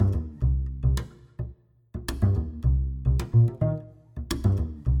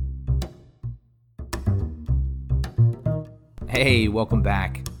Hey, welcome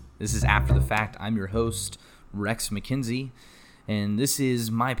back. This is After the Fact. I'm your host, Rex McKenzie, and this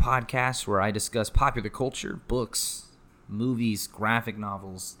is my podcast where I discuss popular culture, books, movies, graphic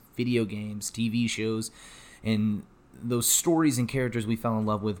novels, video games, TV shows, and those stories and characters we fell in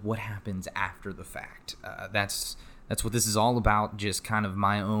love with, what happens after the fact. That's what this is all about, just kind of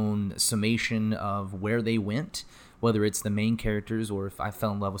my own summation of where they went, whether it's the main characters or if I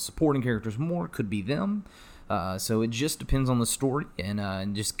fell in love with supporting characters more, could be them. So it just depends on the story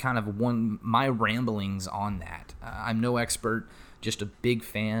and just kind of my ramblings on that. I'm no expert, just a big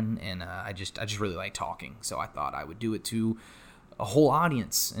fan, and I just really like talking. So I thought I would do it to a whole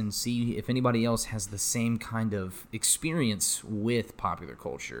audience and see if anybody else has the same kind of experience with popular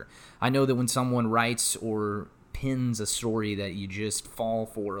culture. I know that when someone writes or pins a story that you just fall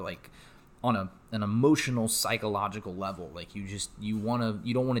for, like on an emotional, psychological level, like you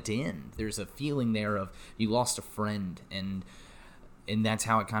don't want it to end. There's a feeling there of you lost a friend, and that's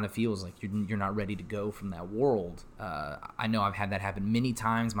how it kind of feels like you're not ready to go from that world. I know I've had that happen many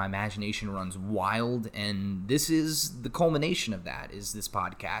times. My imagination runs wild, and this is the culmination of that, is this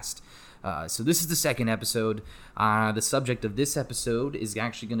podcast. So this is the second episode. The subject of this episode is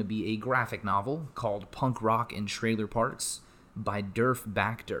actually going to be a graphic novel called Punk Rock in Trailer Parks by Derf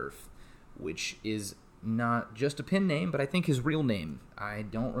Backderf, which is not just a pen name, but I think his real name, I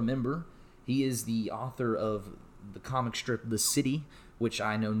don't remember. He is the author of the comic strip The City, which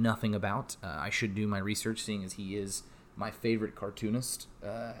I know nothing about. I should do my research, seeing as he is my favorite cartoonist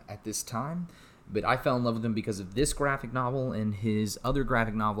at this time. But I fell in love with him because of this graphic novel and his other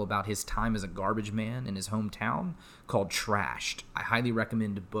graphic novel about his time as a garbage man in his hometown called Trashed. I highly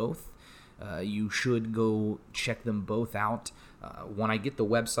recommend both. You should go check them both out. When I get the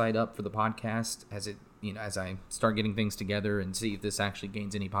website up for the podcast, as I start getting things together and see if this actually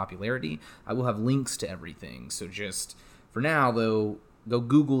gains any popularity, I will have links to everything. So just for now, though, go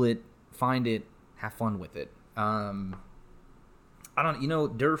Google it, find it, have fun with it. Derf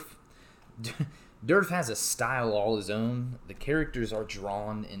has a style all his own. The characters are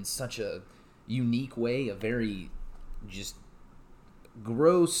drawn in such a unique way, a very just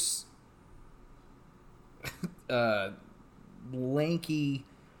gross, lanky,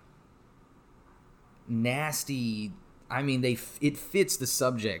 nasty. I mean, it fits the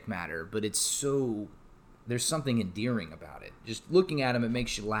subject matter, but there's something endearing about it. Just looking at him, it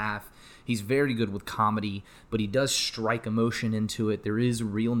makes you laugh. He's very good with comedy, but he does strike emotion into it. There is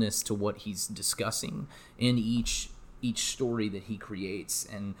realness to what he's discussing in each story that he creates,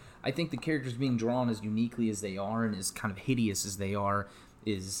 and I think the characters being drawn as uniquely as they are and as kind of hideous as they are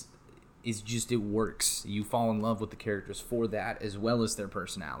is just, it works. You fall in love with the characters for that, as well as their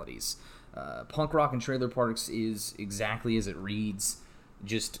personalities. Punk Rock in Trailer Parks is exactly as it reads.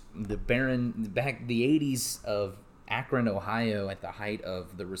 Just the 80s of Akron, Ohio, at the height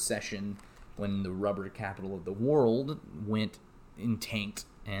of the recession, when the rubber capital of the world went in tanked,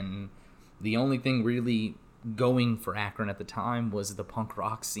 and the only thing really going for Akron at the time was the punk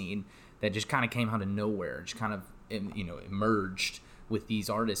rock scene that just kind of came out of nowhere, just kind of emerged with these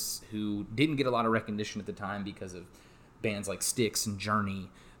artists who didn't get a lot of recognition at the time because of bands like Styx and Journey.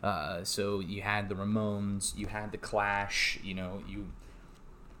 So you had the Ramones, you had the Clash, you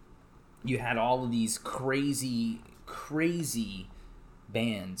had all of these crazy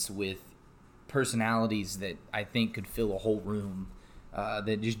bands with personalities that I think could fill a whole room,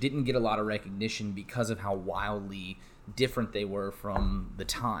 that just didn't get a lot of recognition because of how wildly different they were from the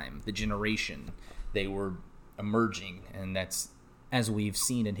time, the generation they were emerging, and that's, as we've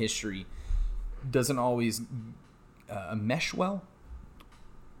seen in history, doesn't always mesh well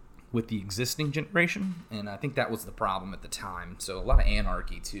with the existing generation, and I think that was the problem at the time. So a lot of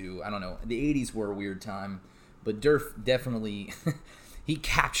anarchy too. I don't know. The 80s were a weird time, but Derf definitely he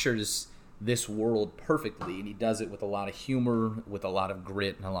captures this world perfectly, and he does it with a lot of humor, with a lot of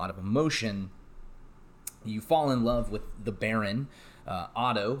grit, and a lot of emotion. You fall in love with the Baron,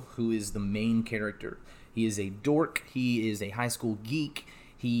 Otto, who is the main character. He is a dork. He is a high school geek.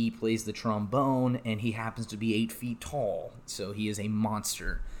 He plays the trombone, and he happens to be 8 feet tall. So he is a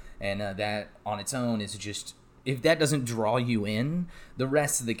monster. And that on its own is just, if that doesn't draw you in, the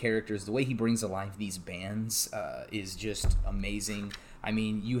rest of the characters, the way he brings to life these bands is just amazing. I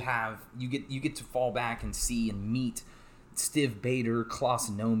mean, you get to fall back and see and meet Stiv Bader, Klaus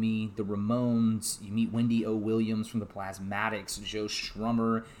Nomi, the Ramones. You meet Wendy O. Williams from the Plasmatics, Joe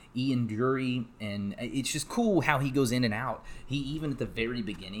Strummer, Ian Dury, and it's just cool how he goes in and out. He, even at the very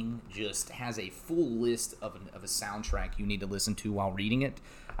beginning, just has a full list of a soundtrack you need to listen to while reading it.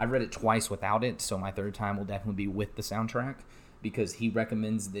 I've read it twice without it, so my third time will definitely be with the soundtrack, because he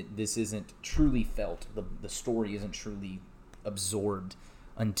recommends that this isn't truly felt. The story isn't truly absorbed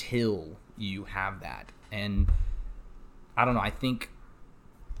until you have that. And I don't know,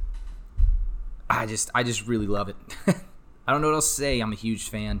 I just really love it. I don't know what else to say. I'm a huge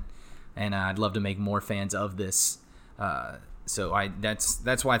fan, and I'd love to make more fans of this. So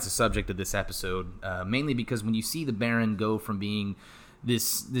that's why it's a subject of this episode, mainly because when you see the Baron go from being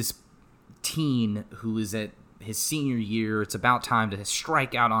this teen who is at his senior year, it's about time to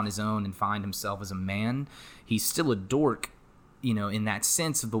strike out on his own and find himself as a man. He's still a dork, in that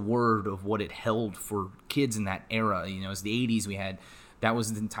sense of the word, of what it held for kids in that era. As the 80s, that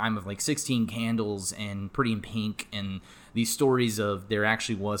was the time of like 16 Candles and Pretty in Pink, and these stories of there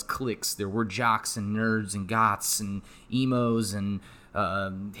actually was cliques. There were jocks and nerds and goths and emos and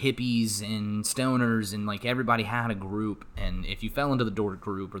hippies and stoners, and like everybody had a group. And if you fell into the dork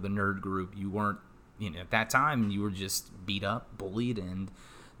group or the nerd group, you weren't, at that time you were just beat up, bullied, and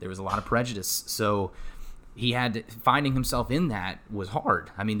there was a lot of prejudice. So finding himself in that was hard.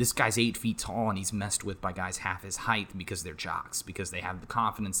 I mean, this guy's 8 feet tall, and he's messed with by guys half his height because they're jocks, because they have the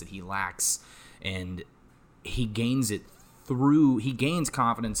confidence that he lacks, and he gains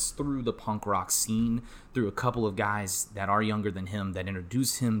confidence through the punk rock scene, through a couple of guys that are younger than him that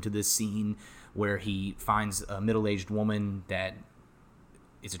introduce him to this scene, where he finds a middle-aged woman that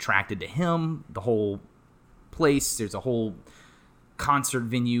is attracted to him. The whole place, there's a whole concert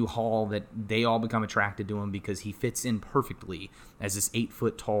venue hall that they all become attracted to him because he fits in perfectly as this 8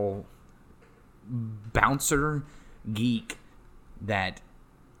 foot tall bouncer geek that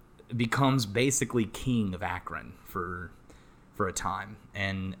becomes basically king of Akron for a time.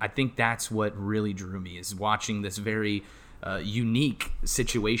 And I think that's what really drew me, is watching this very unique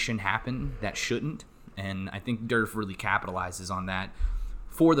situation happen that shouldn't. And I think Durf really capitalizes on that,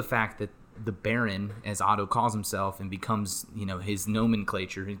 for the fact that the Baron, as Otto calls himself, and becomes, his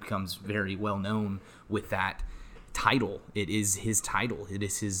nomenclature, he becomes very well known with that title. It is his title. It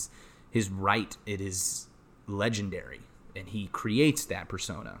is his right. It is legendary. And he creates that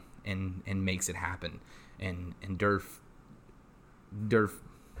persona and makes it happen. And Durf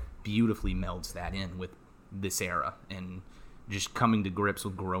beautifully melds that in with this era, and just coming to grips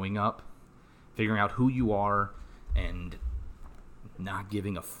with growing up, figuring out who you are, and not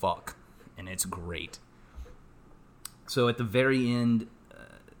giving a fuck. And it's great. So at the very end,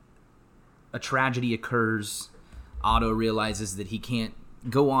 a tragedy occurs. Otto realizes that he can't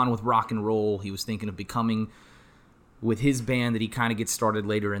go on with rock and roll. He was thinking of becoming, with his band that he kind of gets started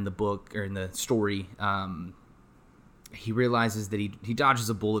later in the book, or in the story, he realizes that he dodges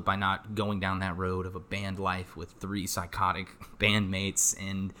a bullet by not going down that road of a band life with 3 psychotic bandmates,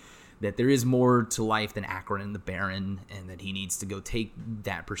 and that there is more to life than Akron and the Baron, and that he needs to go take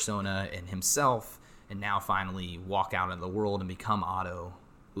that persona and himself, and now finally walk out into the world and become Otto,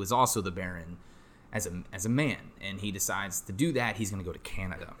 who is also the Baron, as a man. And he decides to do that. He's going to go to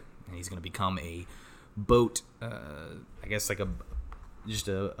Canada, and he's going to become a boat, I guess like a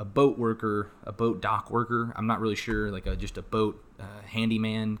boat worker, a boat dock worker. I'm not really sure, like just a boat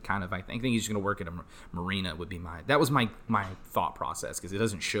handyman kind of. I think he's just going to work at a marina. That was my thought process, because it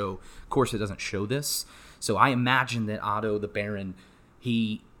doesn't show. Of course, it doesn't show this. So I imagine that Otto the Baron,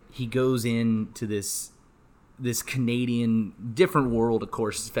 he goes into this Canadian different world, of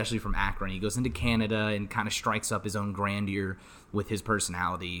course, especially from Akron. He goes into Canada and kind of strikes up his own grandeur with his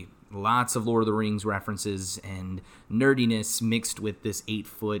personality. Lots of Lord of the Rings references and nerdiness mixed with this 8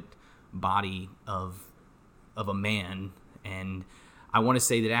 foot body of a man. And I want to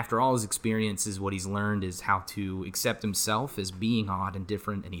say that after all his experiences, what he's learned is how to accept himself as being odd and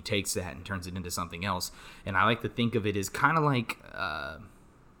different, and he takes that and turns it into something else. And I like to think of it as kind of like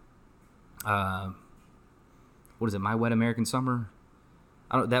what is it, My Wet American Summer?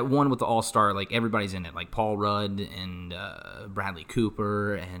 That one with the all-star, like everybody's in it, like Paul Rudd and Bradley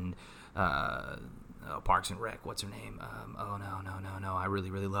Cooper and Parks and Rec. What's her name? No. I really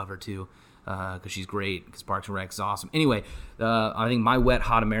love her too, because she's great, because Parks and Rec is awesome. Anyway, I think My Wet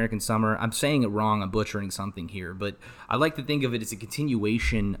Hot American Summer. I'm saying it wrong. I'm butchering something here, but I like to think of it as a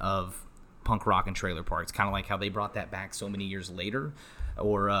continuation of punk rock and trailer parks, kind of like how they brought that back so many years later.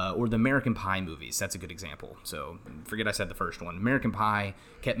 Or the American Pie movies. That's a good example. So forget I said the first one. American Pie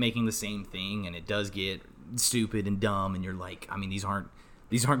kept making the same thing, and it does get stupid and dumb. And you're like, I mean, these aren't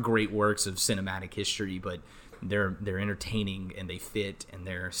great works of cinematic history, but they're entertaining and they fit, and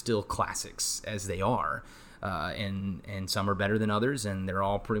they're still classics as they are. And some are better than others, and they're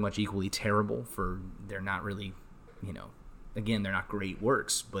all pretty much equally terrible. They're not really, again, they're not great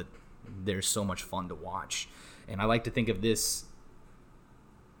works, but they're so much fun to watch. And I like to think of this,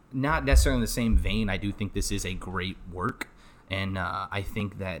 not necessarily in the same vein. I do think this is a great work, and I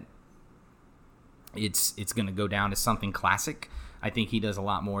think that it's going to go down as something classic. I think he does a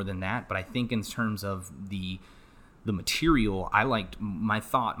lot more than that, but I think in terms of the material, I liked my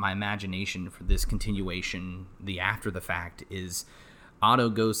imagination for this continuation, the after the fact, is Otto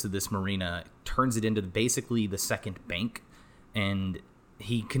goes to this marina, turns it into basically the second bank, and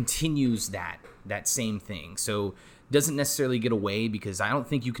he continues that same thing. So doesn't necessarily get away, because I don't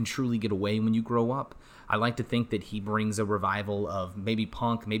think you can truly get away when you grow up. I like to think that he brings a revival of maybe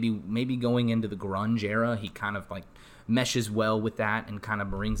punk, maybe going into the grunge era. He kind of like meshes well with that and kind of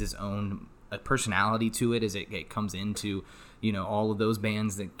brings his own personality to it as it comes into, all of those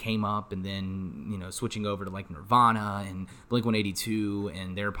bands that came up, and then, switching over to like Nirvana and Blink-182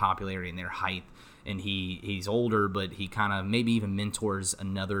 and their popularity and their height. And he's older, but he kind of maybe even mentors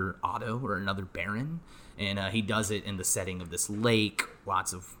another Otto or another Baron. And he does it in the setting of this lake,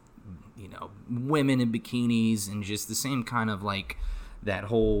 lots of, women in bikinis, and just the same kind of like that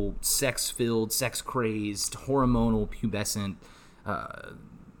whole sex-filled, sex-crazed, hormonal, pubescent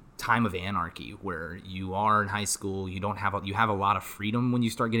time of anarchy, where you are in high school, you have a lot of freedom when you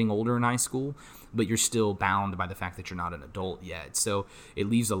start getting older in high school, but you're still bound by the fact that you're not an adult yet. So it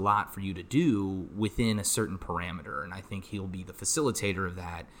leaves a lot for you to do within a certain parameter, and I think he'll be the facilitator of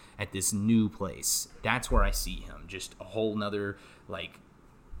that at this new place. That's where I see him, just a whole nother, like,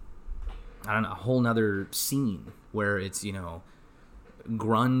 I don't know, a whole nother scene where it's, grunge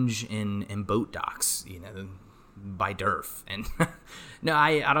and boat docks, by Durf. And no,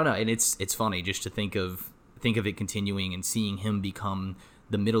 I don't know. And it's funny just to think of it continuing and seeing him become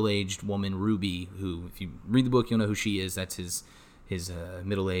the middle-aged woman Ruby, who, if you read the book, you'll know who she is. That's his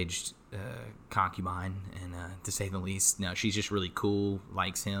middle-aged concubine, and to say the least. No, she's just really cool,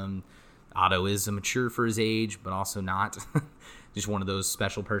 likes him. Otto is mature for his age, but also not. Just one of those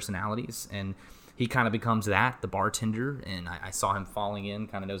special personalities. And he kind of becomes the bartender, and I saw him falling in,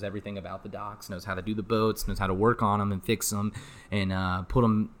 kind of knows everything about the docks, knows how to do the boats, knows how to work on them and fix them, and put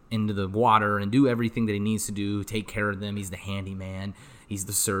them into the water and do everything that he needs to do, take care of them. He's the handyman, he's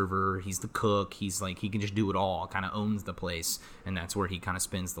the server, he's the cook, he's like, he can just do it all, kind of owns the place, and that's where he kind of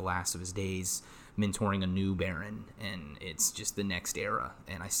spends the last of his days mentoring a new Baron, and it's just the next era,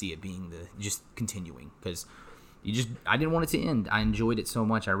 and I see it being just continuing, because I didn't want it to end. I enjoyed it so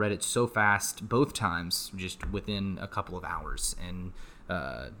much. I read it so fast both times, just within a couple of hours. And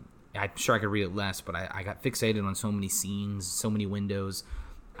I'm sure I could read it less, but I got fixated on so many scenes, so many windows.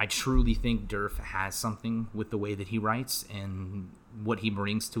 I truly think Durf has something with the way that he writes and what he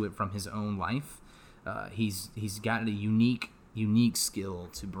brings to it from his own life. He's got a unique skill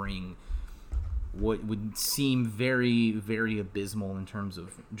to bring what would seem very, very abysmal in terms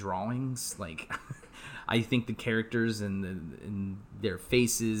of drawings. Like, I think the characters and their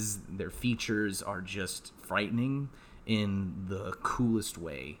faces, their features are just frightening in the coolest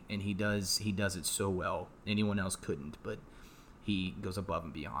way, and he does it so well. Anyone else couldn't, but he goes above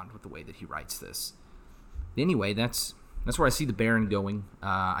and beyond with the way that he writes this. Anyway, that's where I see the Baron going.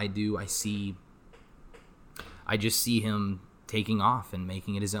 I just see him taking off and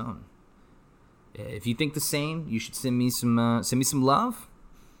making it his own. If you think the same, you should send me some love,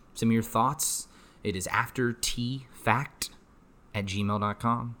 send me your thoughts. It is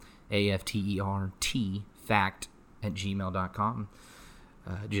aftertfact@gmail.com, AFTERT fact@gmail.com.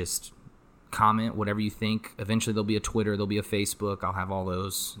 Just comment whatever you think. Eventually there'll be a Twitter, there'll be a Facebook. I'll have all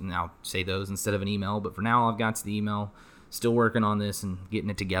those, and I'll say those instead of an email. But for now, all I've got is the email. Still working on this and getting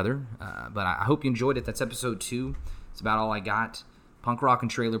it together. But I hope you enjoyed it. That's episode 2. It's about all I got. Punk Rock and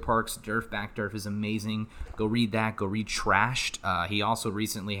Trailer Parks, Durf Back Durf is amazing. Go read that. Go read Trashed. He also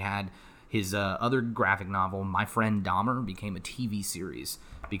recently had his other graphic novel, My Friend Dahmer, became a TV series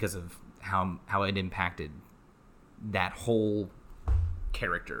because of how it impacted that whole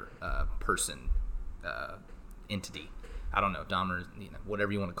character, person, entity. I don't know, Dahmer,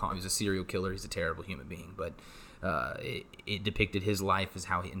 whatever you want to call him. He's a serial killer. He's a terrible human being. But it depicted his life as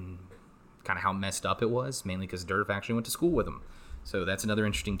kind of how messed up it was, mainly because Durf actually went to school with him. So that's another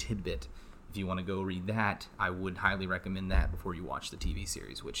interesting tidbit. If you want to go read that, I would highly recommend that before you watch the TV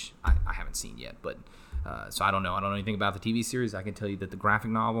series, which I haven't seen yet. But so I don't know anything about the TV series. I can tell you that the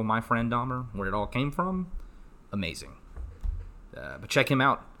graphic novel, My Friend Dahmer, where it all came from, amazing. But check him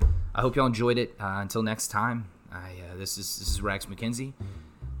out. I hope y'all enjoyed it. Until next time, this is Rex McKenzie.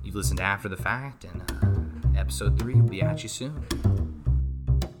 You've listened to After the Fact, and episode 3 will be at you soon.